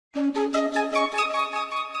Well,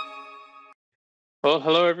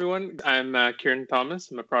 hello everyone. I'm Kiran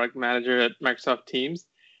Thomas. I'm a product manager at Microsoft Teams.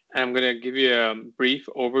 And I'm going to give you a brief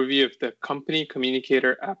overview of the Company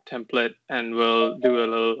Communicator app template, and we'll do a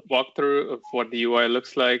little walkthrough of what the UI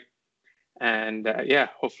looks like. And yeah,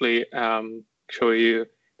 hopefully show you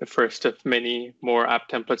the first of many more app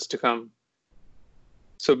templates to come.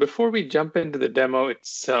 So before we jump into the demo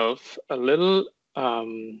itself, a little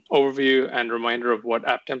overview and reminder of what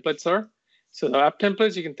app templates are. So the app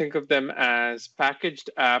templates, you can think of them as packaged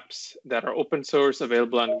apps that are open source,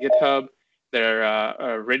 available on GitHub.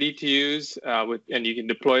 They're ready to use, and you can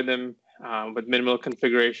deploy them with minimal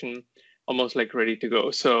configuration, almost like ready to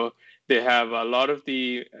go. So they have a lot of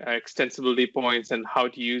the extensibility points and how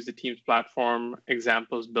to use the Teams platform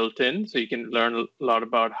examples built in. So you can learn a lot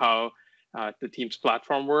about how the Teams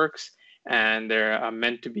platform works, and they're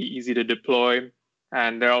meant to be easy to deploy.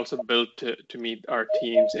 And they're also built to meet our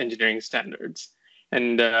team's engineering standards.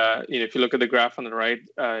 And if you look at the graph on the right,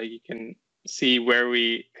 you can see where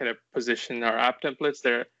we kind of position our app templates.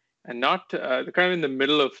 They're they're kind of in the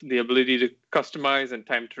middle of the ability to customize and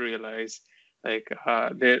time to realize. Like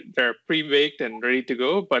they're pre-baked and ready to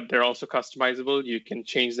go, but they're also customizable. You can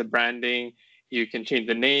change the branding, you can change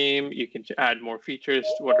the name, you can add more features,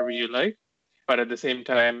 whatever you like. But at the same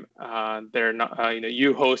time, they're not.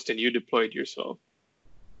 You host and you deploy it yourself.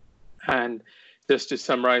 And just to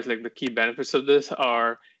summarize, like the key benefits of this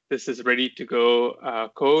are, this is ready to go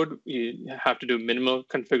code. You have to do minimal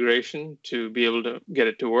configuration to be able to get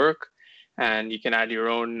it to work. And you can add your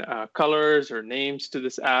own colors or names to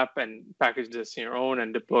this app and package this in your own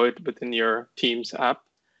and deploy it within your Teams app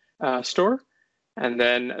store. And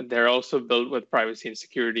then they're also built with privacy and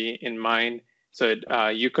security in mind. So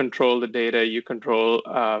you control the data, you control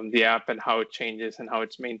the app and how it changes and how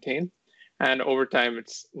it's maintained. And over time,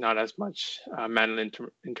 it's not as much manual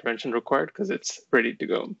intervention required because it's ready to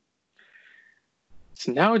go.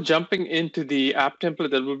 So now jumping into the app template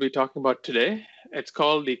that we'll be talking about today, it's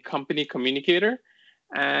called the Company Communicator.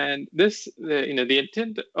 And the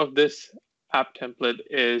intent of this app template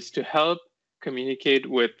is to help communicate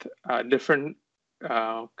with different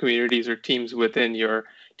communities or teams within your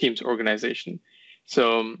Teams organization.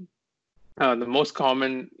 So the most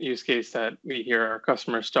common use case that we hear our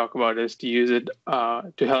customers talk about is to use it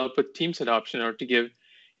to help with Teams adoption or to give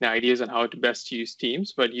ideas on how to best use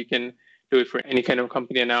Teams. But you can do it for any kind of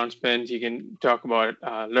company announcement. You can talk about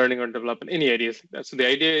learning or development, any ideas like that. So the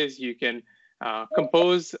idea is you can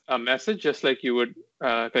compose a message just like you would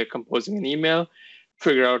like composing an email,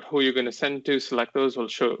 figure out who you're going to send to, select those, we'll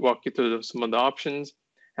walk you through some of the options.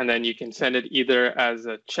 And then you can send it either as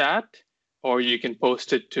a chat, or you can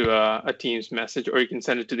post it to a Teams message, or you can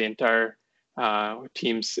send it to the entire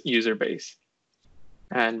Teams user base.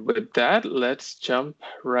 And with that, let's jump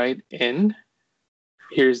right in.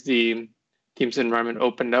 Here's the Teams environment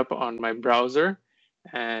opened up on my browser.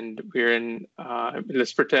 And we're in,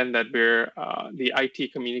 let's pretend that we're the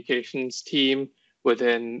IT communications team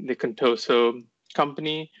within the Contoso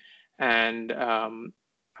company. And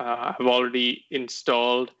I've already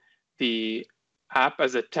installed the app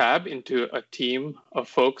as a tab into a team of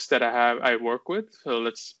folks that I work with. So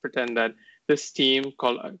let's pretend that this team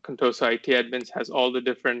called Contoso IT Admins has all the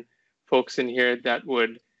different folks in here that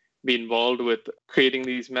would be involved with creating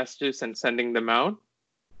these messages and sending them out.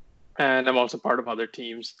 And I'm also part of other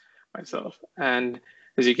teams myself. And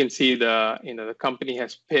as you can see, the company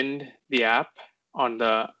has pinned the app on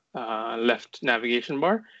the left navigation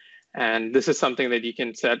bar. And this is something that you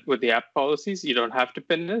can set with the app policies. You don't have to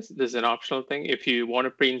pin this. This is an optional thing. If you want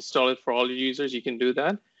to pre-install it for all your users, you can do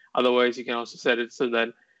that. Otherwise, you can also set it so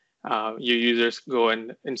that your users go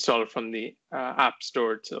and install it from the app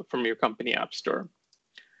store, so from your company app store.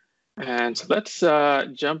 And so let's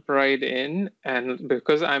jump right in. And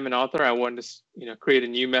because I'm an author, I want to create a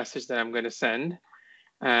new message that I'm going to send.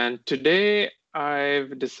 And today,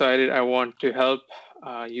 I've decided I want to help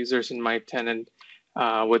users in my tenant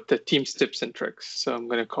with the Teams tips and tricks. So I'm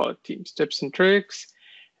going to call it Teams tips and tricks.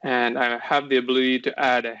 And I have the ability to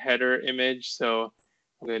add a header image. So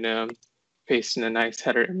I'm going to paste in a nice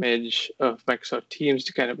header image of Microsoft Teams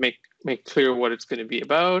to kind of make clear what it's going to be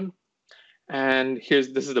about. And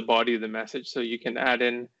this is the body of the message. So you can add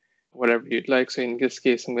in whatever you'd like. So in this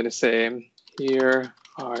case, I'm going to say, here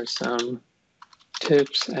are some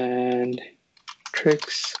tips and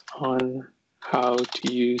tricks on how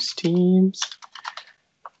to use Teams.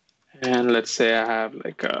 And let's say I have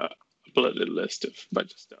like a bulleted list of a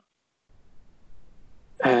bunch of stuff.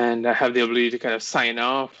 And I have the ability to kind of sign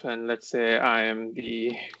off. And let's say I am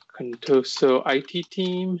the Contoso IT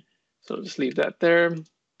team. So I'll just leave that there.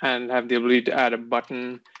 And have the ability to add a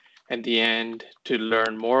button at the end to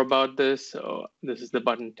learn more about this. So this is the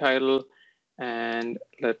button title. And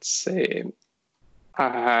let's say I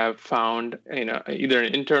have found either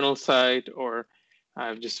an internal site or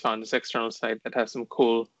I've just found this external site that has some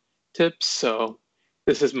cool tips. So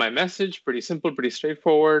this is my message, pretty simple, pretty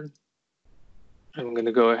straightforward. I'm going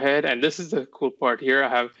to go ahead, and this is the cool part here. I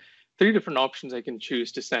have 3 different options I can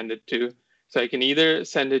choose to send it to. So I can either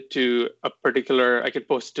send it to a particular, I could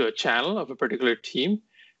post it to a channel of a particular team.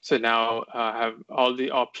 So now I have all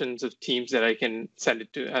the options of teams that I can send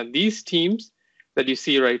it to. And these teams that you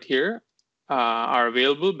see right here are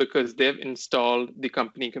available because they've installed the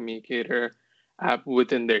Company Communicator app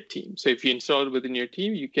within their team. So if you install it within your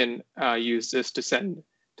team, you can use this to send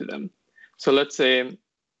to them. So let's say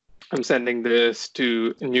I'm sending this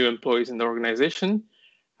to new employees in the organization.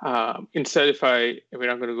 Instead, we're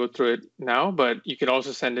not going to go through it now, but you can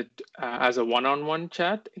also send it as a one-on-one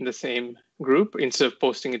chat in the same group instead of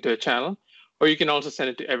posting it to a channel, or you can also send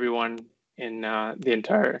it to everyone in the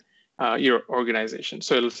entire your organization.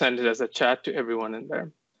 So it'll send it as a chat to everyone in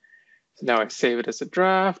there. So now I save it as a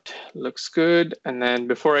draft, looks good. And then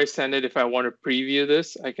before I send it, if I want to preview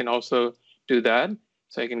this, I can also do that.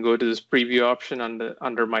 So I can go to this preview option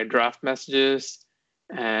under my draft messages.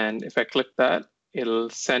 And if I click that, it'll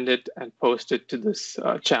send it and post it to this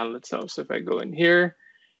channel itself. So if I go in here,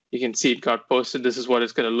 you can see it got posted. This is what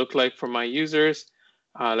it's going to look like for my users.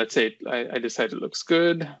 Let's say I decide it looks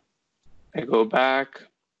good. I go back.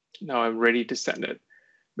 Now I'm ready to send it.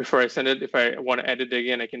 Before I send it, if I want to edit it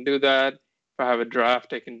again, I can do that. If I have a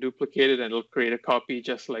draft, I can duplicate it and it'll create a copy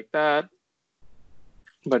just like that.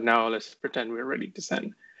 But now let's pretend we're ready to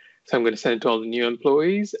send. So I'm going to send it to all the new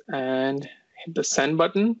employees and hit the send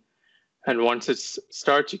button. And once it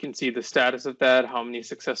starts, you can see the status of that, how many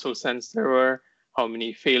successful sends there were, how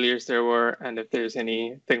many failures there were, and if there's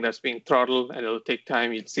anything that's being throttled, and it'll take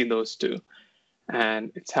time, you'd see those too.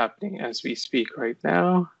 And it's happening as we speak right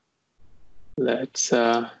now. Let's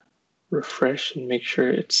refresh and make sure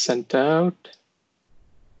it's sent out.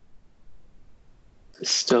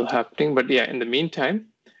 It's still happening, but yeah, in the meantime,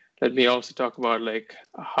 let me also talk about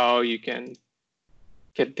how you can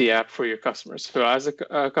get the app for your customers. So as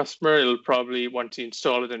a customer, it'll probably, once you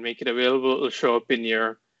install it and make it available, it'll show up in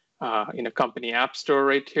your company app store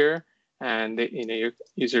right here. And your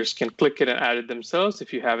users can click it and add it themselves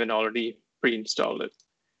if you haven't already pre-installed it.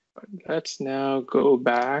 But let's now go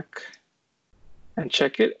back and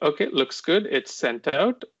check it. Okay, looks good. It's sent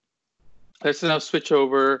out. Let's now switch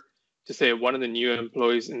over to say one of the new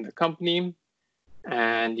employees in the company.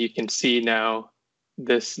 And you can see now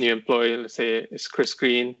this new employee, let's say it's Chris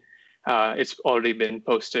Green, it's already been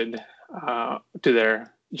posted to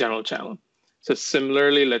their general channel. So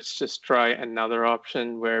similarly, let's just try another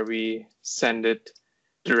option where we send it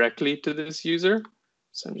directly to this user.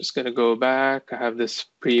 So I'm just going to go back. I have this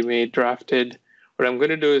pre-made drafted. What I'm going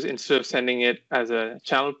to do is instead of sending it as a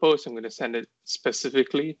channel post, I'm going to send it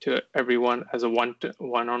specifically to everyone as a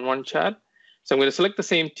one-on-one chat. So I'm going to select the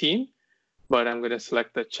same team, but I'm going to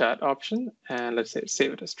select the chat option. And let's say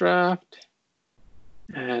save it as draft.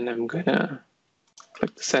 And I'm going to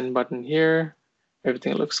click the send button here.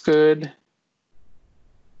 Everything looks good.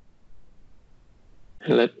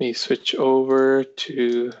 And let me switch over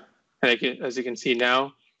to, as you can see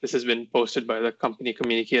now, this has been posted by the Company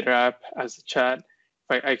Communicator app as a chat.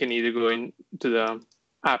 I can either go into the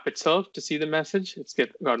app itself to see the message, it's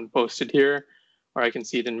gotten posted here, or I can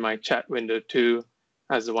see it in my chat window too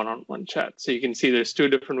as a one-on-one chat. So you can see there's 2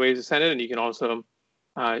 different ways to send it, and you can also,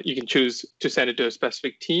 you can choose to send it to a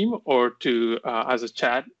specific team or to as a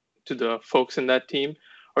chat to the folks in that team,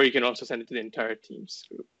 or you can also send it to the entire team's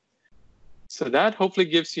group. So that hopefully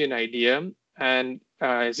gives you an idea. And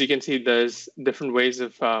as you can see, there's different ways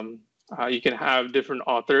of, you can have different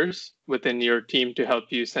authors within your team to help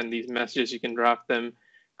you send these messages. You can draft them,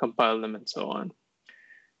 compile them, and so on.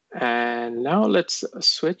 And now let's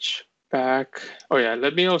switch back. Oh yeah,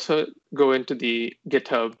 let me also go into the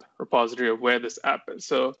GitHub repository of where this app is.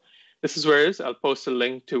 So this is where it is. I'll post a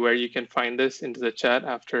link to where you can find this into the chat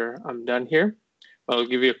after I'm done here. I'll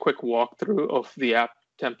give you a quick walkthrough of the app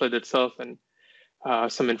template itself and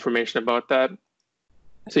some information about that.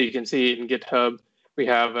 So you can see in GitHub, we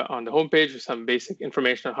have on the homepage some basic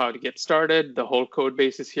information on how to get started. The whole code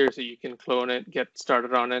base is here, so you can clone it, get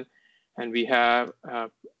started on it. And we have a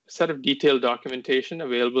set of detailed documentation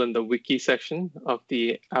available in the wiki section of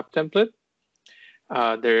the app template.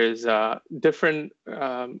 There's different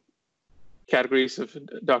categories of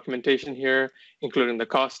documentation here, including the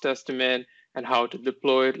cost estimate and how to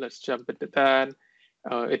deploy it. Let's jump into that.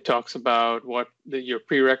 It talks about what your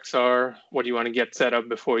prereqs are, what you want to get set up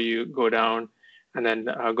before you go down and then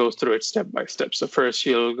go through it step by step. So first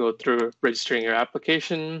you'll go through registering your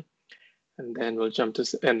application, and then we'll jump to,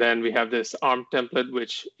 and then we have this ARM template,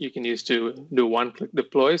 which you can use to do one-click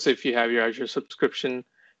deploy. So if you have your Azure subscription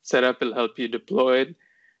set up, it'll help you deploy it.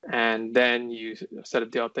 And then you set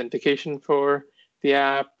up the authentication for the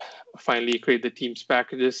app. Finally, you create the Teams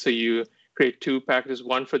packages. So you create two packages,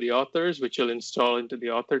 one for the authors, which you'll install into the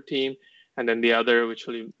author team, and then the other, which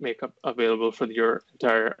will make available for your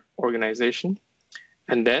entire organization.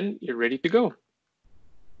 And then you're ready to go.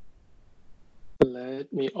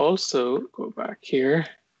 Let me also go back here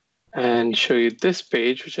and show you this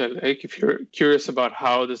page, which I like. If you're curious about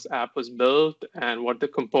how this app was built and what the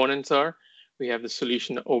components are, we have the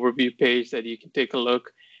solution overview page that you can take a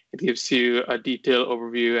look. It gives you a detailed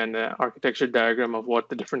overview and an architecture diagram of what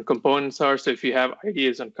the different components are. So if you have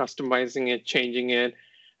ideas on customizing it, changing it,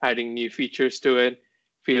 adding new features to it,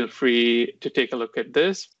 feel free to take a look at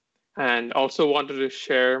this. And also wanted to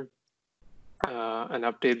share an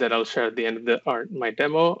update that I'll share at the end of my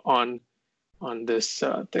demo on this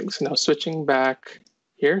thing. So now switching back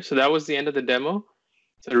here. So that was the end of the demo.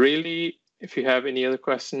 So really, if you have any other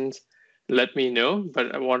questions, let me know,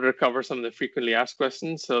 but I wanted to cover some of the frequently asked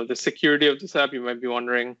questions. So the security of this app, you might be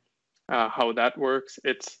wondering how that works.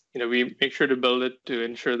 It's, we make sure to build it to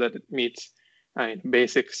ensure that it meets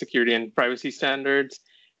basic security and privacy standards.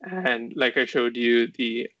 And like I showed you,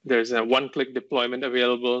 there's a one-click deployment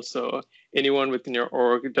available. So anyone within your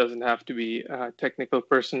org doesn't have to be a technical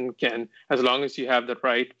person, can, as long as you have the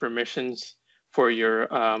right permissions for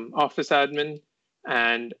your Office admin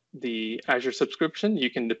and the Azure subscription, you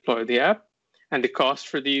can deploy the app. And the cost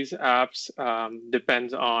for these apps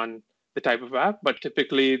depends on the type of app, but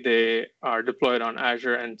typically they are deployed on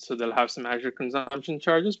Azure, and so they'll have some Azure consumption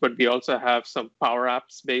charges, but we also have some Power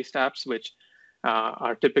Apps based apps, which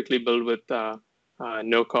are typically built with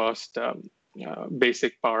no cost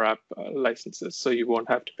basic Power App licenses, so you won't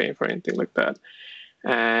have to pay for anything like that.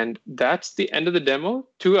 And that's the end of the demo.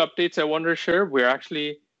 Two updates I wanted to share. We're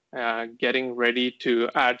actually getting ready to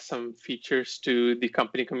add some features to the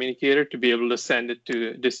Company Communicator to be able to send it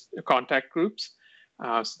to contact groups.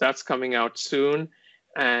 So that's coming out soon.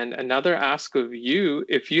 And another ask of you,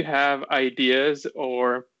 if you have ideas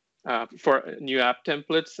or for new app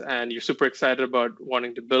templates and you're super excited about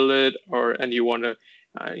wanting to build it, and you want to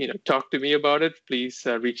talk to me about it, please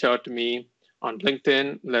reach out to me on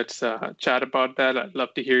LinkedIn. Let's chat about that. I'd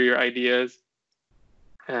love to hear your ideas.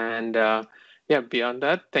 And yeah, beyond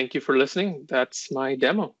that, thank you for listening. That's my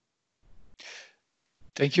demo.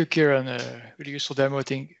 Thank you, Kiran. Really useful demo. I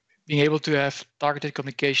think being able to have targeted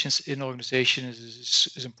communications in an organization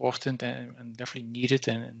is important and definitely needed.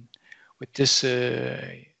 And with this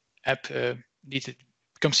app, it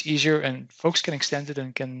becomes easier, and folks can extend it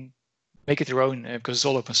and can make it their own because it's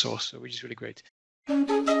all open source, which is really great.